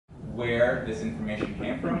where this information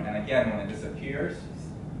came from, and again, when it disappears,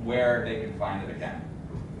 where they can find it again.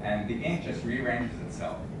 And the ink just rearranges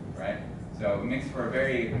itself, right? So it makes for a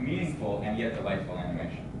very meaningful and yet delightful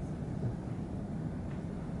animation.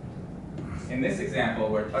 In this example,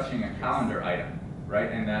 we're touching a calendar item,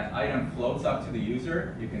 right? And that item floats up to the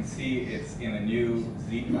user. You can see it's in a new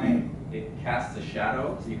Z-plane. It casts a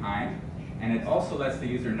shadow behind. And it also lets the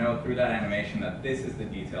user know through that animation that this is the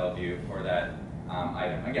detail view for that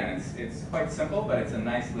item. Again, it's quite simple, but it's a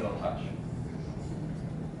nice little touch.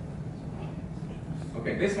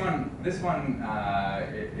 Okay, this one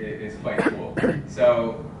is quite cool.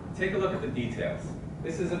 So take a look at the details.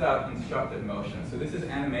 This is about instructive motion. So this is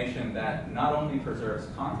animation that not only preserves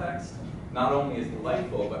context, not only is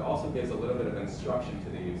delightful, but also gives a little bit of instruction to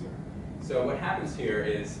the user. So what happens here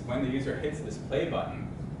is when the user hits this play button,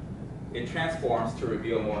 it transforms to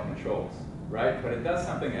reveal more controls, right? But it does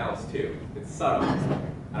something else too. It's subtle.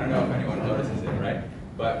 I don't know if anyone notices it, right?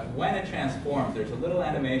 But when it transforms, there's a little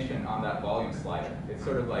animation on that volume slider. It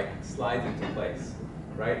sort of like slides into place,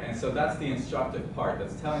 right? And so that's the instructive part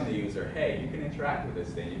that's telling the user, hey, you can interact with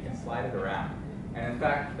this thing, you can slide it around. And in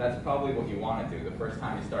fact, that's probably what you want to do the first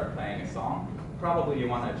time you start playing a song. Probably you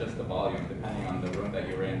want to adjust the volume depending on the room that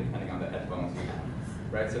you're in, depending on the headphones you have,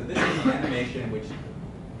 right? So this is an animation which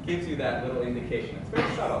gives you that little indication. It's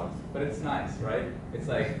very subtle, but it's nice, right? It's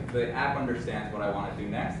like the app understands what I want to do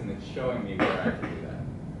next, and it's showing me where I can do that.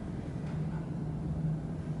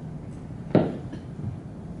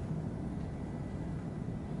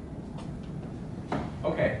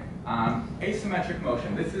 Okay, asymmetric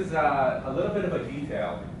motion. This is a little bit of a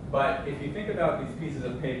detail, but if you think about these pieces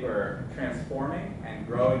of paper transforming and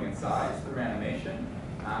growing in size through animation,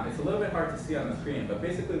 it's a little bit hard to see on the screen, but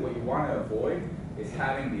basically what you want to avoid is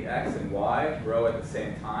having the X and Y grow at the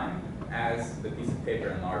same time as the piece of paper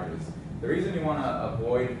enlarges. The reason you want to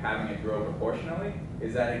avoid having it grow proportionally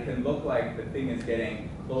is that it can look like the thing is getting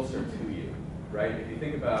closer to you, right? If you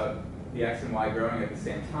think about the X and Y growing at the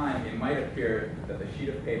same time, it might appear that the sheet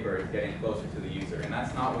of paper is getting closer to the user, and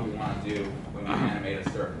that's not what you want to do when you animate a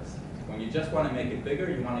surface. When you just want to make it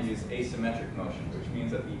bigger, you want to use asymmetric motion, which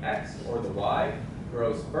means that the X or the Y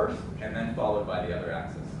grows first and then followed by the other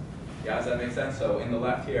axis. Yeah, does that make sense? So in the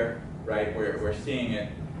left here, right, we're seeing it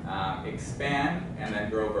expand and then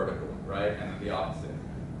grow vertical, right, and then the opposite.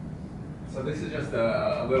 So this is just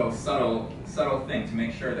a little subtle thing to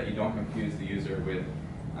make sure that you don't confuse the user with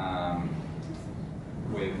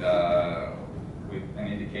an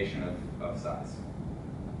indication of size.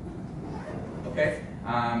 Okay,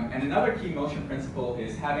 and another key motion principle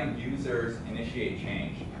is having users initiate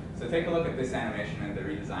change. So take a look at this animation in the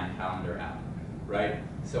redesigned calendar app, right?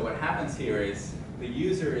 So what happens here is the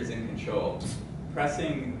user is in control.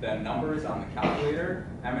 Pressing the numbers on the calculator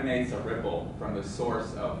emanates a ripple from the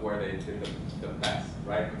source of where they did the best,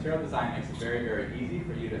 right? Material design makes it very, very easy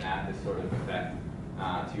for you to add this sort of effect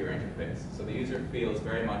to your interface. So the user feels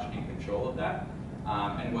very much in control of that.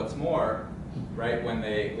 And what's more, right, when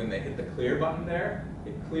they hit the clear button there,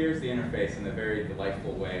 it clears the interface in a very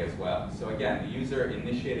delightful way as well. So again, the user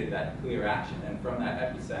initiated that clear action, and from that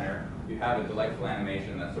epicenter, you have a delightful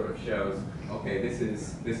animation that sort of shows, okay, this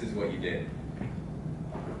is what you did.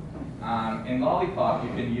 In Lollipop, you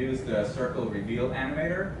can use the circle reveal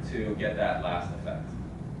animator to get that last effect.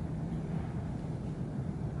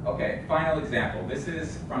 Okay, final example. This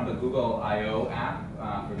is from the Google I/O app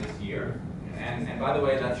for this year. And by the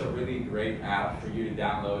way, that's a really great app for you to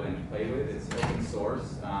download and play with. It's open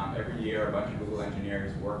source. Every year, a bunch of Google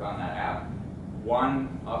engineers work on that app.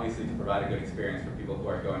 One, obviously, to provide a good experience for people who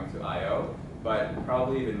are going to I/O, but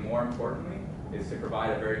probably even more importantly, is to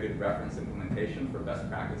provide a very good reference implementation for best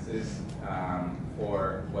practices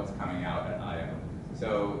for what's coming out at I/O.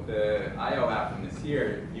 So the I/O app from this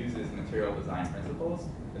year uses material design principles,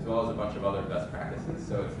 as well as a bunch of other best practices.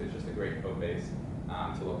 So it's just a great code base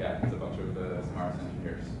to look at, because a bunch of the smartest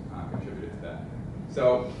engineers contributed to that.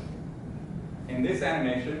 So in this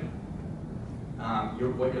animation,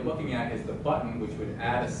 what you're looking at is the button which would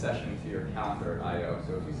add a session to your calendar at I/O.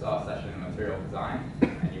 So if you saw a session in material design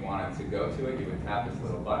and you wanted to go to it, you would tap this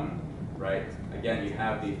little button, right? Again, you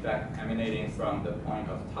have the effect emanating from the point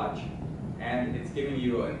of touch, and it's giving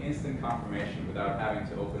you an instant confirmation without having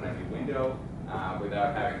to open a new window,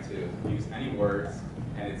 without having to use any words,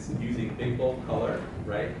 and it's using big bold color,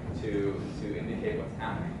 right, to indicate what's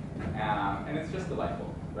happening, and it's just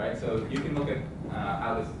delightful, right? So you can look at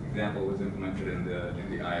how this example was implemented in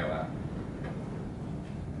the I/O app.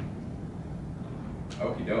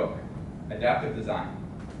 Okie doke, adaptive design.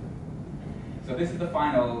 So this is the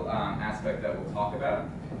final aspect that we'll talk about.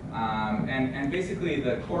 And basically,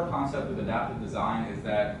 the core concept of adaptive design is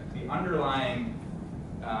that the underlying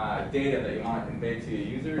data that you want to convey to your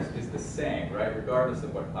users is the same, right, regardless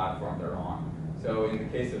of what platform they're on. So in the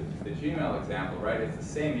case of the Gmail example, right, it's the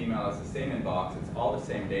same email, it's the same inbox, it's all the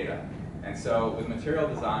same data. And so with material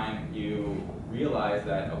design, you realize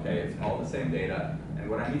that, okay, it's all the same data, and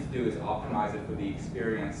what I need to do is optimize it for the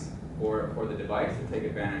experience for the device to take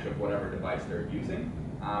advantage of whatever device they're using.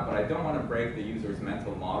 But I don't want to break the user's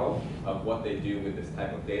mental model of what they do with this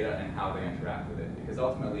type of data and how they interact with it. Because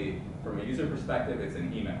ultimately, from a user perspective, it's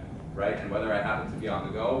an email, right? And whether I happen to be on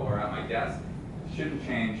the go or at my desk shouldn't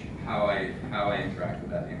change how I interact with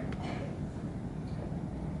that email.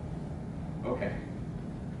 Okay,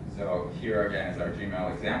 so here again is our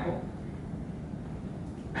Gmail example.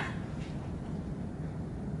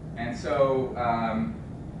 And so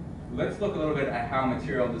let's look a little bit at how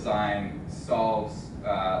material design solves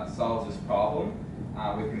this problem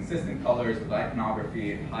with consistent colors, with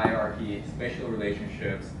iconography, hierarchy, spatial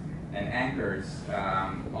relationships, and anchors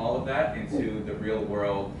all of that into the real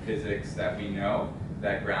world physics that we know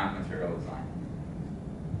that ground material design.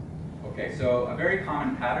 Okay, so a very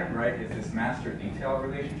common pattern, right, is this master detail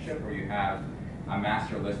relationship where you have a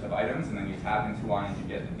master list of items and then you tap into one and you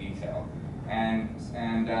get the detail.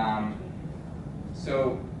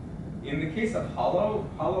 So in the case of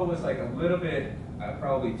Holo was like a little bit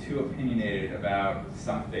probably too opinionated about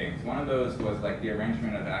some things. One of those was like the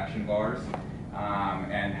arrangement of action bars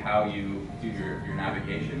and how you do your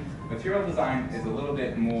navigation. Material design is a little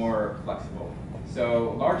bit more flexible.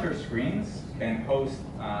 So larger screens can host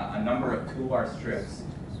a number of toolbar strips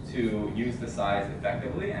to use the size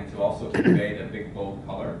effectively and to also convey the big bold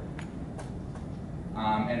color.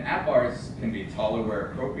 And app bars can be taller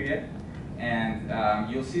where appropriate. And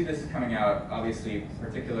you'll see this coming out, obviously,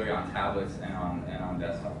 particularly on tablets and on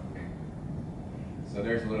desktop. So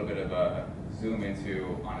there's a little bit of a zoom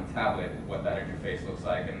into, on a tablet, what that interface looks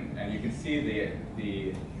like. And you can see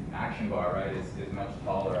the action bar, right, is much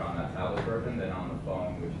taller on that tablet version than on the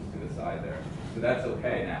phone, which is to the side there. So that's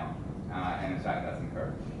okay now. And in fact, that's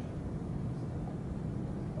encouraged.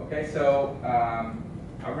 Okay, so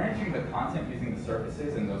arranging the content using the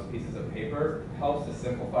surfaces and those pieces of paper helps to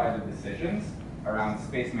simplify the decisions around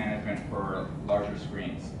space management for larger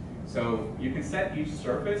screens. So you can set each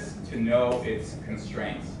surface to know its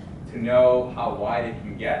constraints, to know how wide it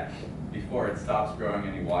can get before it stops growing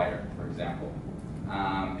any wider, for example.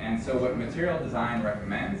 And so what material design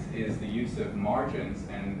recommends is the use of margins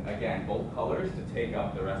and, again, bold colors to take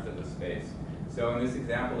up the rest of the space. So in this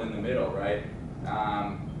example in the middle, right,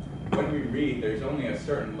 when we read, there's only a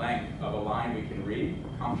certain length of a line we can read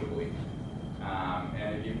comfortably.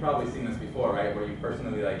 And you've probably seen this before, right, where you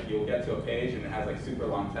personally, like, you'll get to a page and it has like super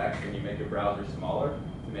long text and you make your browser smaller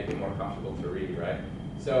to make it more comfortable to read, right?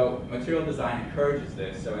 So material design encourages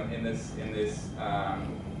this. So in this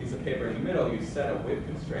piece of paper in the middle, you set a width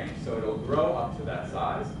constraint, so it'll grow up to that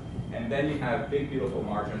size. And then you have big, beautiful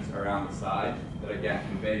margins around the side that, again,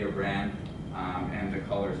 convey your brand and the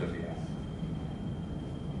colors of the S.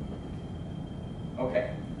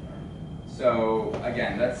 Okay, so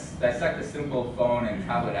again, let's dissect a simple phone and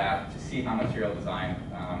tablet app to see how material design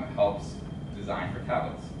helps design for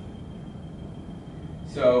tablets.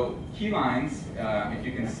 So keylines, if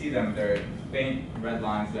you can see them, they're faint red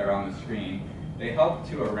lines there on the screen. They help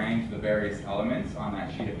to arrange the various elements on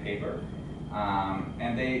that sheet of paper.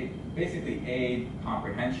 And they basically aid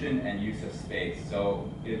comprehension and use of space.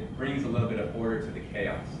 So it brings a little bit of order to the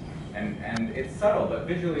chaos. And it's subtle, but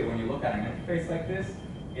visually when you look at an interface like this,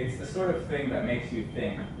 it's the sort of thing that makes you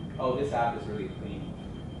think, oh, this app is really clean,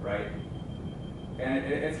 right? And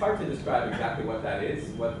it's hard to describe exactly what that is,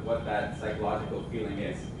 what that psychological feeling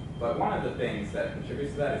is. But one of the things that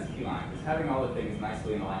contributes to that is keylines. It's having all the things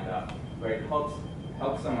nicely lined up, right? It helps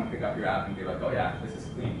someone pick up your app and be like, oh yeah, this is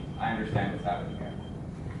clean. I understand what's happening here.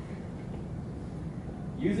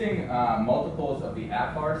 Using multiples of the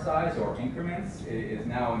app bar size or increments is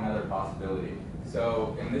now another possibility.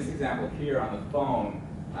 So in this example here on the phone,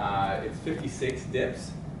 it's 56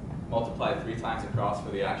 dips multiplied 3 times across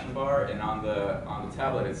for the action bar, and on the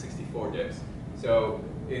tablet it's 64 dips. So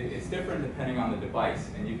it's different depending on the device,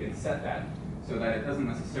 and you can set that so that it doesn't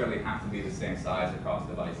necessarily have to be the same size across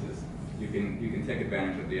devices. You can take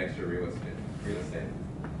advantage of the extra real estate.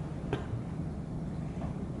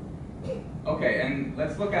 Okay, and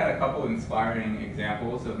let's look at a couple inspiring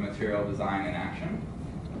examples of material design in action.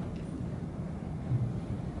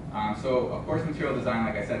 So, of course, material design,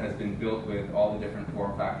 like I said, has been built with all the different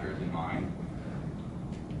form factors in mind.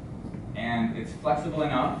 And it's flexible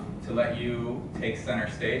enough to let you take center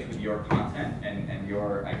stage with your content and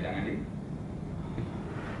your identity.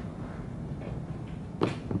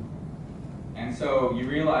 And so you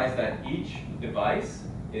realize that each device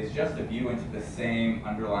is just a view into the same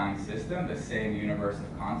underlying system, the same universe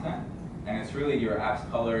of content. And it's really your app's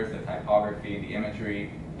colors, the typography, the imagery,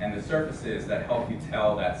 and the surfaces that help you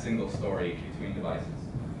tell that single story between devices.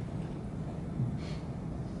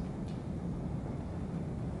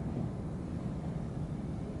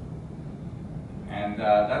 And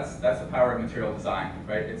that's the power of material design,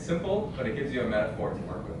 right? It's simple, but it gives you a metaphor to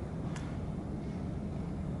work with.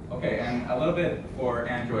 Okay, and a little bit for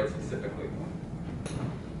Android specifically.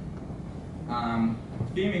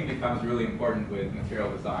 Theming becomes really important with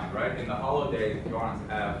material design, right? In the Holo days, if you wanted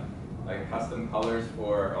to have like custom colors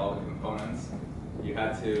for all the components, you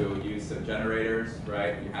had to use some generators,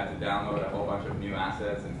 right? You had to download a whole bunch of new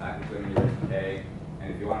assets and package them in your SDK.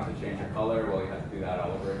 And if you wanted to change your color, well, you had to do that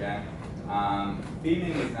all over again.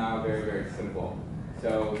 Theming is now very, very simple.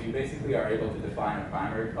 So you basically are able to define a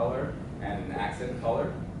primary color and an accent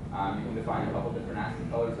color. You can define a couple different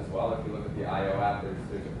accent colors as well. If you look at the IO app,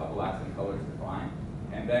 there's a couple accent colors defined.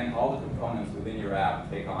 And then all the components within your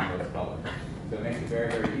app take on those colors. So it makes it very,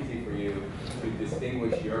 very easy for you to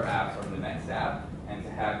distinguish your app from the next app and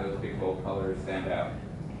to have those big, bold colors stand out.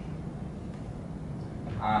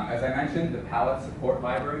 As I mentioned, the palette support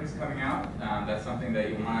library is coming out. That's something that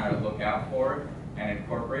you want to look out for and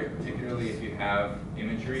incorporate, particularly if you have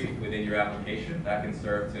imagery within your application. That can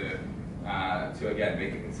serve to again,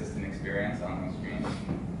 make a consistent experience on one screen.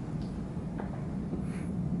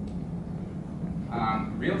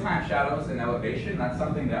 Real-time shadows and elevation, that's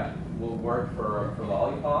something that will work for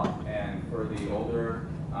Lollipop, and for the older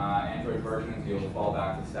Android versions, you'll fall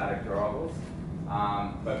back to static drawables.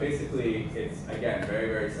 But basically, it's, again, very,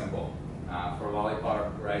 very simple. For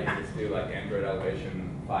Lollipop, right, you just do like Android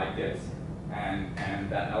elevation 5 dips, and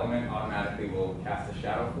that element automatically will cast a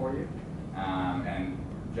shadow for you, and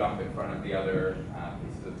jump in front of the other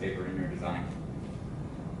pieces of paper in your design.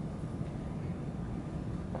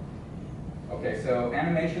 Okay, so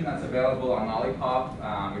animation that's available on Lollipop,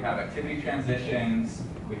 we have activity transitions,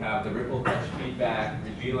 we have the ripple touch feedback,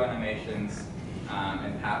 reveal animations,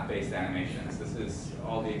 and path-based animations. This is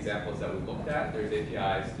all the examples that we looked at. There's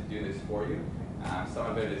APIs to do this for you. Some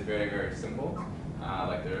of it is very, very simple.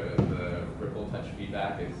 Like the ripple touch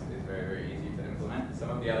feedback is very, very easy to implement. Some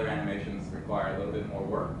of the other animations require a little bit more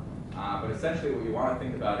work. But essentially what you want to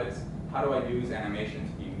think about is, how do I use animation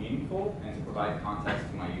to be meaningful and to provide context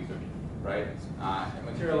to my user, right?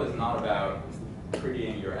 Material is not about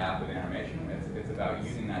prettying your app with animation. It's about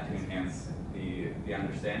using that to enhance the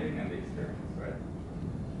understanding and the experience, right?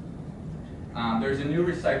 There's a new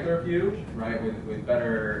recycler view, right, with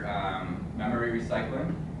better memory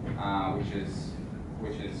recycling,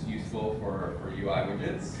 which is useful for UI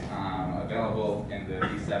widgets, available in the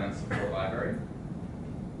V7 support library.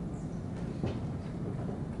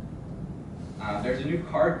 There's a new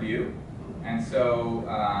card view, and so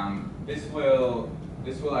this will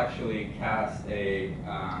actually cast a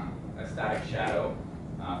static shadow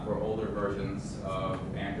for older versions of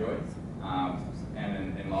Android,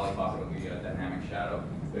 and in Lollipop it will be a dynamic shadow.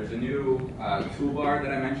 There's a new toolbar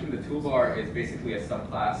that I mentioned. The toolbar is basically a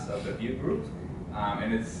subclass of the view group,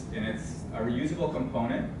 and it's a reusable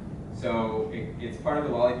component. So it's part of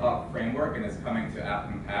the Lollipop framework, and it's coming to app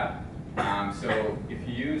compat. So if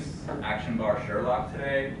you use Action Bar Sherlock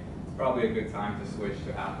today, it's probably a good time to switch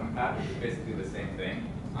to app compat, which is basically the same thing,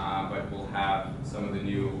 but we'll have some of the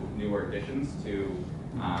newer additions to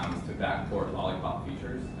backport Lollipop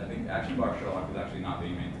features. I think Action Bar Sherlock is actually not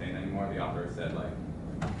being maintained anymore. The author said like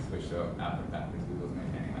switch to app compat because Google's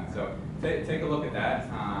maintaining that. So take a look at that.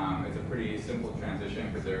 It's a pretty simple transition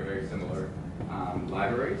because they're very similar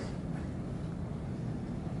libraries.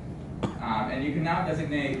 And you can now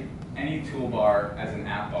designate any toolbar as an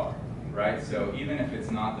app bar, right? So even if it's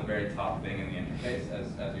not the very top thing in the interface,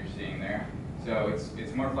 as you're seeing there. So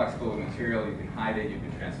it's more flexible with material. You can hide it, you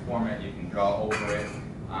can transform it, you can draw over it,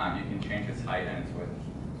 you can change its height and its width.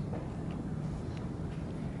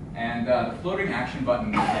 And the floating action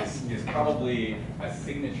button is probably a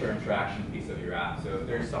signature interaction piece of your app. So if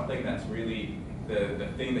there's something that's really the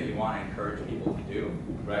thing that you want to encourage people to do,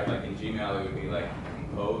 right? Like in Gmail, it would be like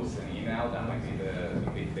compose an email. That might be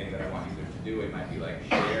the big thing that I want users to do. It might be like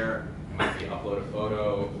share, it might be upload a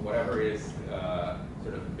photo, whatever is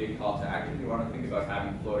sort of big call to action. You want to think about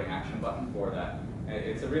having a floating action button for that.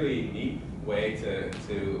 It's a really neat way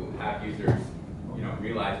to have users,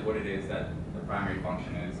 realize what it is that the primary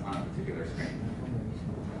function is on a particular screen.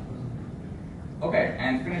 Okay,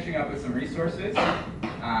 and finishing up with some resources.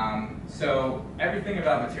 So everything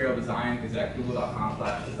about material design is at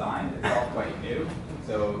google.com/design. It's all quite new.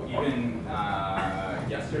 So even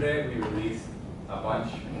yesterday we released a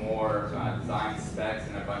bunch more design specs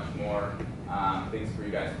and a bunch more things for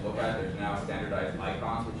you guys to look at. There's now standardized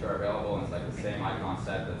icons which are available, and it's like the same icon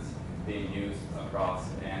set that's being used across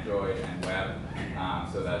Android and web,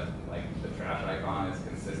 so that like the trash icon is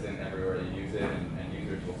consistent everywhere you use it, and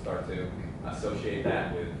users will start to associate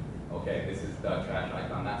that with, okay, this is the trash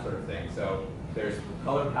icon, that sort of thing. So there's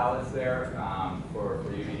color palettes there for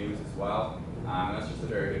you to use as well. That's just a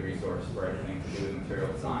very good resource for everything to do with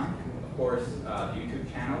material design. Of course, the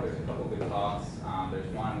YouTube channel, there's a couple good talks.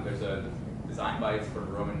 There's a Design Bites for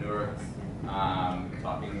Roman Nurek,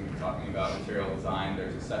 talking about material design.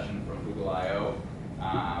 There's a session from Google I/O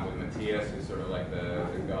with Matthias, who's sort of like the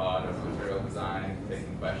god of material design,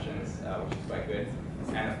 taking questions, which is quite good.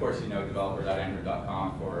 And of course, you know,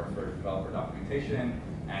 developer.android.com for developer documentation,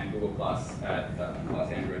 and Google Plus at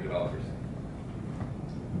Plus Android Developers.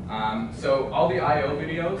 So all the I/O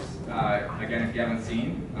videos, again, if you haven't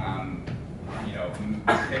seen, you know,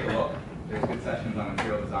 take a look. There's good sessions on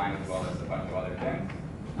material design as well as a bunch of other things.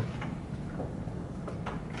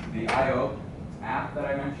 The I/O app that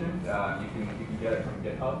I mentioned, you can get it from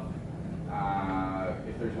GitHub.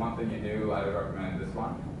 If there's one thing you do, I would recommend this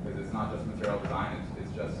one, because it's not just material design,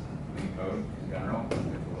 it's just clean code in general. It's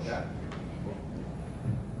good to look at.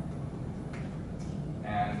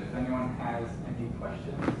 And if anyone has any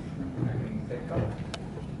questions, I can take a couple.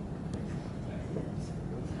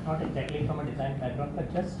 Not exactly from a design background,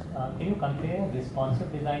 but just can you compare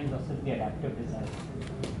responsive design versus the adaptive design?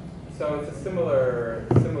 So it's a similar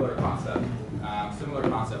concept. Similar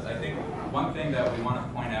concepts. I think one thing that we want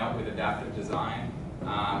to point out with adaptive design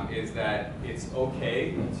is that it's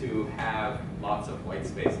okay to have lots of white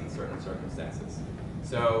space in certain circumstances.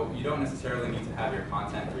 So you don't necessarily need to have your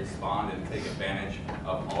content respond and take advantage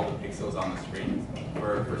of all the pixels on the screen.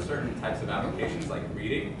 For certain types of applications like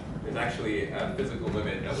reading, there's actually a physical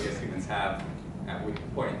limit that we as humans have at which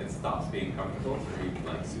point it stops being comfortable to read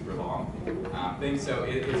like super long things. So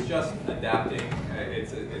it's just adapting.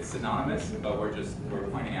 It's synonymous, but we're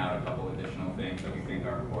pointing out a couple additional things that we think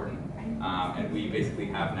are important. And we basically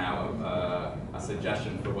have now a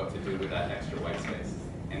suggestion for what to do with that extra white space,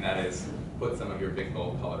 and that is put some of your big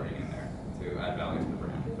bold coloring in there to add value to the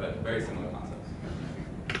brand. But very similar concepts.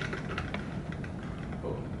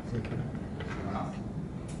 Cool. Anyone else?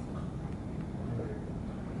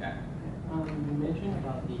 Yeah. You mentioned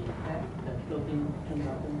about the tab, the floating option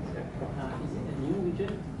buttons. Is it a new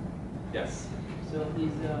widget? Yes. So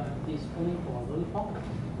is this only for Lollipop?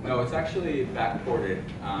 No, it's actually backported.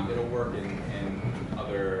 It'll work in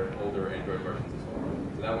other older Android versions as well.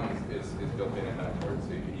 So that one is built in and backported,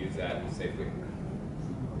 so you can use that safely.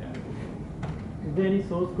 Yeah. Is there any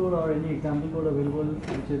source code or any example code available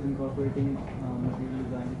which is incorporating material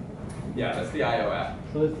design? Yeah, that's the I/O app.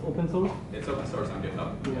 So it's open source? It's open source on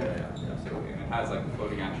GitHub. Yeah, absolutely. And it has like the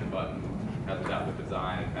floating action button, it has adaptive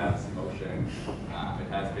design, it has motion, it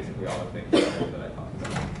has basically all the things that I talked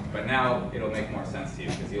about. But now it'll make more sense to you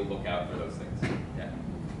because you'll look out for those things. Yeah.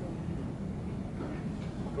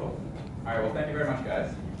 Cool. All right, well, thank you very much,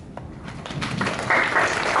 guys.